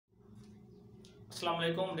अस्सलाम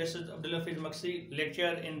वालेकुम, this is Abdul Hafeez Magsi,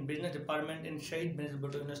 lecturer in business department in शहीद business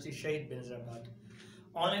board university शहीद business.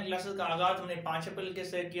 Online classes का आगाज हमने 5 अप्रैल के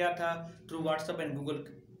से किया था through WhatsApp and Google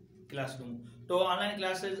classroom. तो ऑनलाइन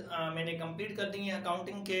क्लासेस मैंने कंप्लीट कर दी हैं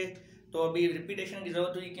अकाउंटिंग के। तो अभी रिपीटेशन की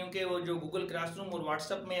ज़रूरत हुई क्योंकि वो जो गूगल क्लासरूम और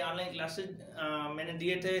व्हाट्सएप में ऑनलाइन क्लासेस मैंने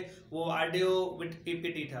दिए थे वो ऑडियो विद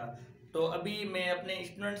पीपीटी था। तो अभी मैं अपने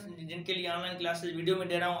स्टूडेंट्स जिनके लिए ऑनलाइन क्लासेस वीडियो में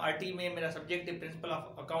दे रहा हूँ, आरटी में मेरा सब्जेक्ट है प्रिंसिपल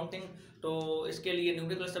ऑफ अकाउंटिंग। तो इसके लिए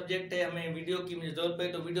न्यूमेरिकल सब्जेक्ट है, हमें वीडियो की मुझे ज़रूरत पड़े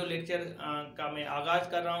तो वीडियो लेक्चर का मैं आगाज़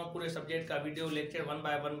कर रहा हूँ। पूरे सब्जेक्ट का वीडियो लेक्चर 1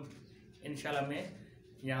 बाय 1 इंशाल्लाह मैं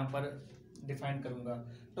यहाँ पर डिफाइन करूँगा।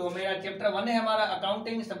 तो मेरा चैप्टर 1 है हमारा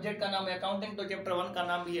अकाउंटिंग, सब्जेक्ट का नाम है अकाउंटिंग, तो चैप्टर 1 का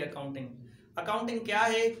नाम भी है अकाउंटिंग। अकाउंटिंग क्या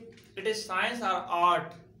है? इट इज़ साइंस और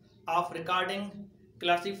art of recording,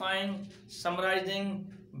 classifying,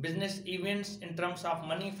 summarising business events in terms of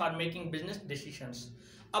money for making business decisions.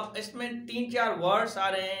 अब इसमें 3-4 वर्ड्स आ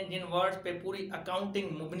रहे हैं जिन वर्ड्स पे पूरी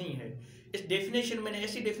अकाउंटिंग मुबनी है। इस डेफिनेशन मैंने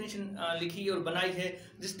ऐसी डेफिनेशन लिखी और बनाई है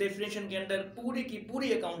जिस डेफिनेशन के अंदर पूरी की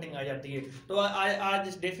पूरी अकाउंटिंग आ जाती है। तो आज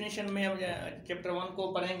इस डेफिनेशन में हम चैप्टर 1 को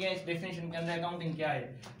पढ़ेंगे। इस डेफिनेशन के अंदर अकाउंटिंग क्या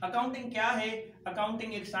है। अकाउंटिंग क्या है?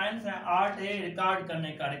 अकाउंटिंग एक साइंस है, आर्ट है रिकॉर्ड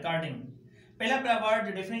करने का, रिकॉर्डिंग। पहला वर्ड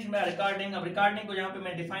जो डेफिनेशन में रिकॉर्डिंग। अब रिकॉर्डिंग को यहाँ पे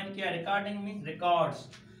मैं डिफाइन किया, recording means records.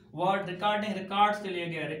 Word recording records से लिया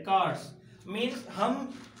गया। रिकॉर्ड्स मींस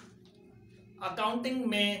हम अकाउंटिंग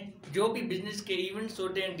में जो भी बिजनेस के इवेंट्स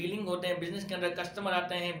होते हैं, डीलिंग होते हैं, बिजनेस के अंदर कस्टमर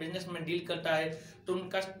आते हैं, बिजनेस में डील करता है, तो उन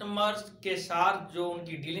कस्टमर्स के साथ जो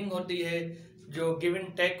उनकी डीलिंग होती है, जो गिव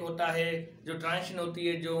एंड टेक होता है, जो ट्रांजेक्शन होती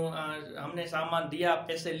है, जो हमने सामान दिया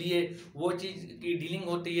पैसे लिए, वो चीज़ की डीलिंग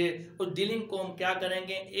होती है। उस डीलिंग को हम क्या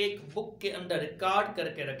करेंगे, एक बुक के अंदर रिकॉर्ड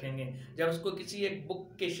करके रखेंगे। जब उसको किसी एक बुक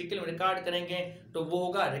के शक्ल में रिकॉर्ड करेंगे तो वो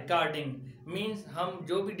होगा रिकॉर्डिंग। मीन्स हम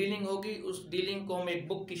जो भी डीलिंग होगी उस डीलिंग को हम एक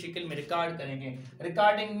बुक की शक्ल में रिकॉर्ड करेंगे।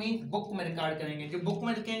 रिकॉर्डिंग मीन्स बुक में रिकॉर्ड करेंगे। जो बुक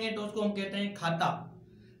में लिखेंगे तो उसको हम कहते हैं खाता।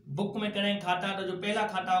 बुक में करेंगे खाता, तो जो पहला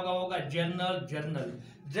खाता होगा वो होगा जर्नल।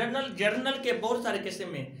 जर्नल के बहुत सारे किस्म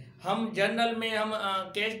में हम जर्नल में हम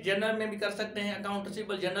कैश जर्नल में भी कर सकते हैं, अकाउंट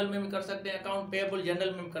रिसीवेबल जर्नल में भी कर सकते हैं, अकाउंट पेएबल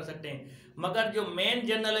जर्नल में भी कर सकते हैं। मगर जो मेन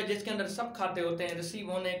जर्नल है जिसके अंदर सब खाते होते हैं,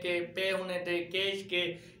 रिसीव होने के, पे होने के, कैश के,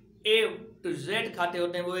 A to Z खाते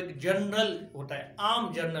होते हैं, वो एक जर्नल होता है,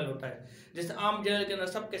 आम जर्नल होता है। जैसे आम जर्नल के अंदर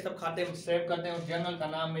सब के सब खाते हम सेव करते हैं, उस जर्नल का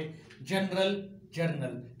नाम है जनरल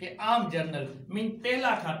जर्नल के आम जर्नल। मीन पहला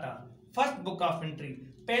खाता, फर्स्ट बुक ऑफ एंट्री,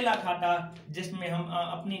 पहला खाता जिसमें हम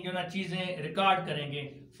अपनी जो ना चीजें रिकॉर्ड करेंगे,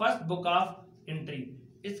 फर्स्ट बुक ऑफ एंट्री।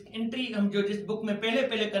 इस एंट्री हम जो जिस बुक में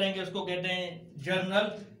पहले करेंगे उसको कहते हैं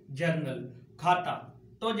जर्नल खाता।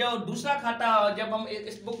 तो जो दूसरा खाता जब हम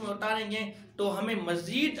इस बुक में उतारेंगे तो हमें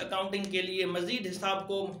मजीद अकाउंटिंग के लिए, मजीद हिसाब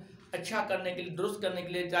को अच्छा करने के लिए, दुरुस्त करने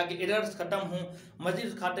के लिए, ताकि एरर्स खत्म हों, मजीद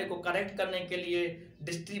उस खाते को करेक्ट करने के लिए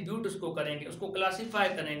डिस्ट्रीब्यूट उसको करेंगे, उसको क्लासीफाई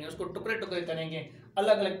करेंगे, उसको टुकड़े करेंगे,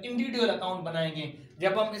 अलग अलग इंडिविजुअल अकाउंट बनाएंगे।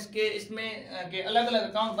 जब हम इसमें के अलग अलग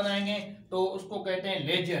अकाउंट बनाएंगे तो उसको कहते हैं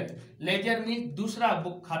लेजर। लेजर मीन्स दूसरा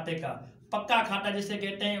बुक खाते का, पक्का खाता जिसे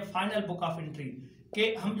कहते हैं फाइनल बुक ऑफ एंट्री।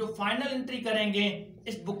 कि हम जो फाइनल एंट्री करेंगे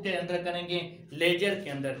इस बुक के अंदर करेंगे लेजर के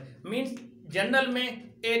अंदर। मींस जर्नल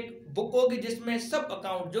में एक बुक होगी जिसमें सब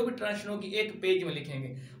अकाउंट जो भी ट्रांजेक्शन होगी एक पेज में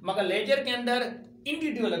लिखेंगे, मगर लेजर के अंदर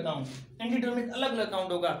इंडिविजुअल अकाउंट, इंडिविजुअल में अलग अलग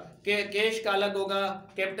अकाउंट होगा कि कैश का अलग होगा,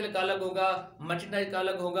 कैपिटल का अलग होगा, मर्चेंडाइज का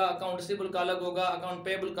अलग होगा, अकाउंट रिसीवेबल का अलग होगा, अकाउंट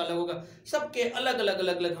पेएबल का अलग होगा। सबके अलग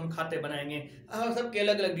अलग हम खाते बनाएंगे, सबके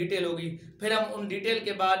अलग अलग डिटेल होगी। फिर हम उन डिटेल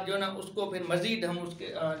के बाद जो ना उसको फिर मजीद हम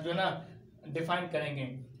उसके जो ना डिफाइन करेंगे।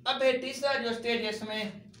 अब है तीसरा जो स्टेज है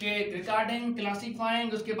इसमें कि रिकॉर्डिंग,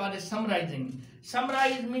 क्लासीफाइंग, उसके बाद है summarising.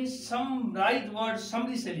 Summarise means summarise word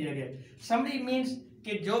summary से लिया गया। समरी मींस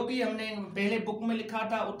कि जो भी हमने पहले बुक में लिखा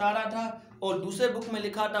था उतारा था और दूसरे बुक में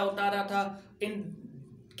लिखा था उतारा था, इन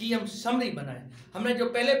की हम समरी बनाए। हमने जो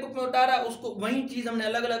पहले बुक में उतारा उसको वही चीज हमने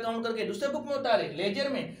अलग अलग काउंट करके दूसरे बुक में उतारे लेजर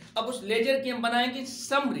में। अब उस लेजर की हम बनाएंगे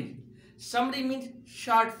summary. Summary means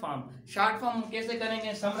short form. Short form हम कैसे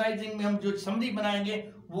करेंगे? समराइजिंग में हम जो समरी बनाएंगे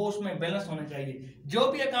वो उसमें बैलेंस होना चाहिए। जो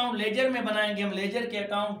भी अकाउंट लेजर में बनाएंगे हम लेजर के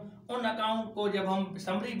अकाउंट, उन अकाउंट को जब हम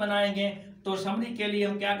समरी बनाएंगे तो समरी के लिए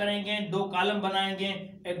हम क्या करेंगे, 2 कॉलम बनाएंगे,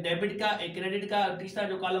 एक डेबिट का, एक क्रेडिट का। तीसरा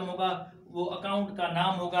जो कॉलम होगा वो अकाउंट का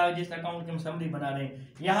नाम होगा जिस अकाउंट की हम समरी बना रहे हैं।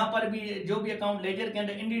 यहाँ पर भी जो भी अकाउंट लेजर के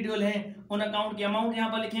अंदर इंडिविजुअल है उन अकाउंट की अमाउंट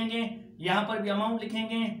यहाँ पर लिखेंगे, यहाँ पर भी अमाउंट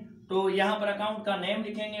लिखेंगे। तो यहाँ पर अकाउंट का नेम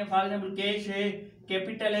लिखेंगे, फॉर एग्जाम्पल कैश है,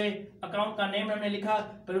 कैपिटल है, अकाउंट का नेम हमने लिखा,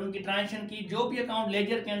 फिर उनकी ट्रांजेक्शन की। जो भी अकाउंट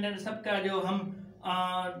लेजर के अंदर सबका जो हम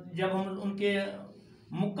जब हम उनके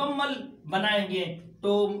मुकम्मल बनाएंगे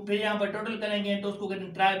तो फिर यहाँ पर टोटल करेंगे तो उसको कहते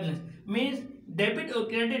हैं ट्रायल बैलेंस। मीन्स डेबिट और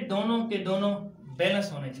क्रेडिट दोनों के दोनों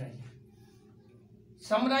बैलेंस होने चाहिए।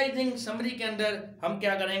 समराइजिंग समरी के अंदर हम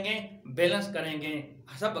क्या करेंगे, बैलेंस करेंगे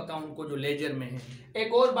सब अकाउंट को जो लेजर में है।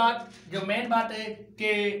 एक और बात जो मेन बात है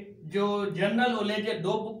कि जो जर्नल और लेजर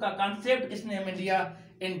दो बुक का कॉन्सेप्ट किसने हमें दिया,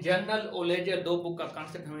 इन जर्नल और लेजर दो बुक का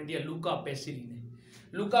कॉन्सेप्ट हमें दिया लुका पेसिली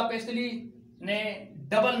ने। लुका पेसिली ने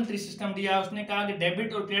डबल एंट्री सिस्टम दिया। उसने कहा कि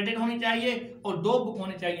डेबिट और क्रेडिट होनी चाहिए और दो बुक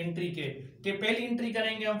होने चाहिए एंट्री के, कि पहली एंट्री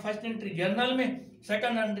करेंगे हम फर्स्ट एंट्री जर्नल में,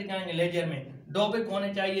 सेकंड एंट्री करेंगे लेजर में। दो बुक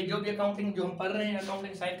होने चाहिए। जो भी अकाउंटिंग जो हम पढ़ रहे हैं,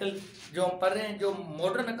 अकाउंटिंग साइकिल जो हम पढ़ रहे हैं, जो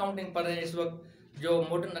मॉडर्न अकाउंटिंग पढ़ रहे हैं इस वक्त, जो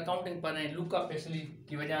मॉडर्न अकाउंटिंग पढ़ रहे हैं लुका पेसिली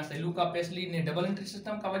की वजह से। लुका पेसिली ने डबल एंट्री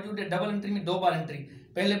सिस्टम का वजूद है। डबल एंट्री में दो बार एंट्री,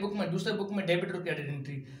 पहले बुक में दूसरे बुक में डेबिट और क्रेडिट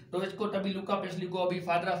एंट्री, तो इसको तभी लुका पेसिली को अभी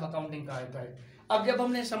फादर ऑफ अकाउंटिंग कहा जाता है। अब जब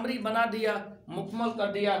हमने समरी बना दिया, मुकम्मल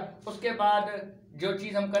कर दिया, उसके बाद जो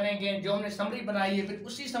चीज हम करेंगे, जो हमने समरी बनाई है, फिर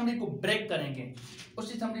उसी समरी को ब्रेक करेंगे।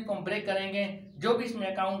 उसी समरी को हम ब्रेक करेंगे। जो भी इसमें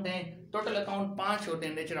अकाउंट हैं, टोटल अकाउंट 5 होते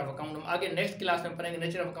हैं नेचर ऑफ अकाउंट। हम आगे नेक्स्ट क्लास में पढ़ेंगे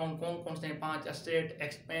नेचर ऑफ अकाउंट कौन कौन से हैं 5, asset,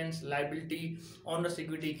 expense, liability, owners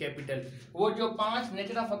equity, capital. वो जो 5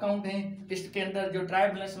 नेचर ऑफ अकाउंट हैं, इसके अंदर जो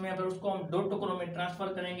ट्रायल बैलेंस में अगर उसको हम 2 टुकड़ों में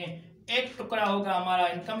ट्रांसफर करेंगे, एक टुकड़ा होगा हमारा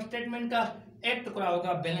इनकम स्टेटमेंट का, एक टुकड़ा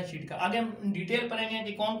होगा बैलेंस शीट का। आगे हम डिटेल पढ़ेंगे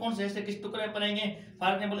कि कौन कौन से ऐसे किस टुकड़े में पढ़ेंगे।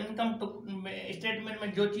 फॉर एग्जाम्पल इनकम स्टेटमेंट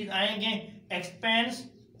में जो चीज आएंगे, एक्सपेंस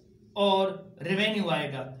और रेवेन्यू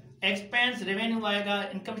आएगा। एक्सपेंस रेवेन्यू आएगा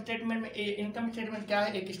इनकम स्टेटमेंट में। इनकम स्टेटमेंट क्या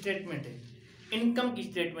है, एक स्टेटमेंट है इनकम की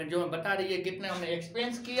स्टेटमेंट जो हमें बता रही है कितना हमने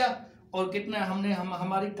एक्सपेंस किया और कितना हमने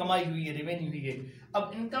हमारी कमाई हुई है, रेवेन्यू हुई है।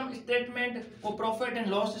 अब इनकम स्टेटमेंट को प्रॉफिट एंड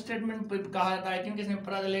लॉस स्टेटमेंट कहा जाता है, क्योंकि इसमें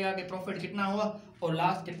पता चलेगा कि प्रॉफिट कितना हुआ और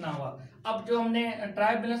लॉस कितना हुआ। अब जो हमने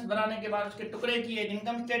ट्रायल बैलेंस बनाने के बाद उसके टुकड़े किए,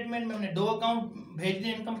 इनकम स्टेटमेंट में हमने 2 अकाउंट भेज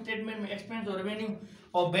दिए, इनकम स्टेटमेंट में एक्सपेंस और रेवेन्यू,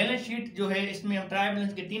 और बैलेंस शीट जो है इसमें हम ट्रायल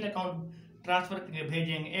बैलेंस के 3 अकाउंट ट्रांसफर करके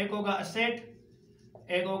भेजेंगे। एक होगा असेट,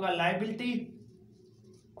 एक होगा लायबिलिटी,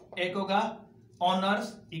 एक होगा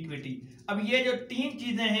ऑनर्स इक्विटी। अब ये जो 3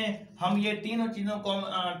 चीजें हैं, हम ये तीनों चीजों को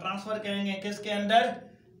ट्रांसफर करेंगे किसके अंदर,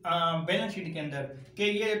 बैलेंस शीट के अंदर। कि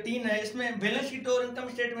ये 3 है, इसमें बैलेंस शीट और इनकम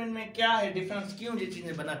स्टेटमेंट में क्या है डिफरेंस, क्यों ये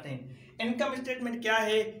चीजें बनाते हैं। इनकम स्टेटमेंट क्या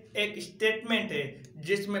है, एक स्टेटमेंट है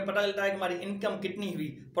जिसमें पता चलता है कि हमारी इनकम कितनी हुई,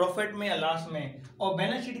 प्रॉफिट में या लॉस में। और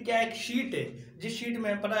बैलेंस शीट क्या है, एक शीट है जिस शीट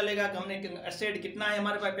में पता चलेगा कि हमने एसेट कितना है,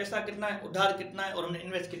 हमारे पास पैसा कितना है, उधार कितना है और हमने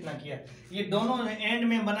इन्वेस्ट कितना किया। ये दोनों एंड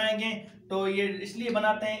में बनाएंगे, तो ये इसलिए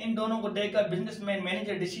बनाते हैं, इन दोनों को देखकर बिजनेसमैन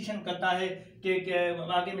मैनेजर डिसीजन करता है कि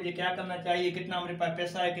आगे मुझे क्या करना चाहिए, कितना हमारे पास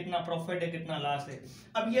पैसा है, कितना प्रॉफिट है, कितना लॉस है।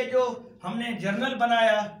 अब ये जो हमने जर्नल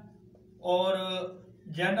बनाया और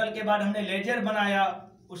जर्नल के बाद हमने लेजर बनाया,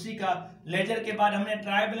 उसी का लेजर के बाद हमने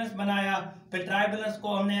ट्रायल बैलेंस बनाया, फिर ट्रायल बैलेंस को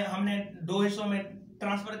हमने 2 हिस्सों में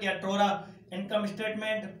ट्रांसफर किया, टोरा इनकम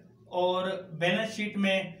स्टेटमेंट और बैलेंस शीट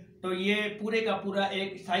में। तो ये पूरे का पूरा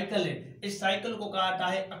एक साइकिल है। इस साइकिल को कहा जाता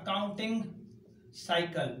है अकाउंटिंग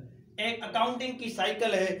साइकिल। एक अकाउंटिंग की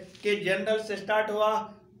साइकिल है कि जर्नल से स्टार्ट हुआ,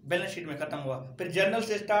 बैलेंस शीट में खत्म हुआ, फिर जर्नल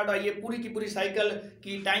से स्टार्ट हुआ। ये पूरी की पूरी साइकिल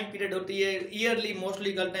की टाइम पीरियड होती है, ईयरली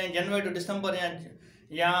मोस्टली करते हैं, जनवरी टू दिसंबर,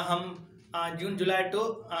 या हम जून जुलाई टू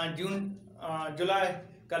जुलाई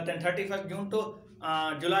करते हैं, 31 जून टू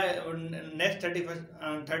जुलाई, नेक्स्ट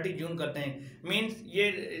 30 जून करते हैं। मीन्स ये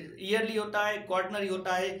ईयरली होता है, क्वार्टरली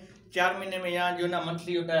होता है, 4 महीने में, यहाँ जो ना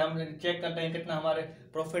मंथली होता है। हम चेक करते हैं कितना हमारे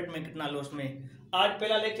प्रॉफिट में, कितना लॉस में। आज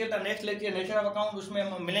पहला लेक्चर था, next lecture nature of account, उसमें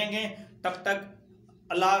हम मिलेंगे। तब तक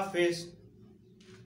अल्लाह हाफिज़।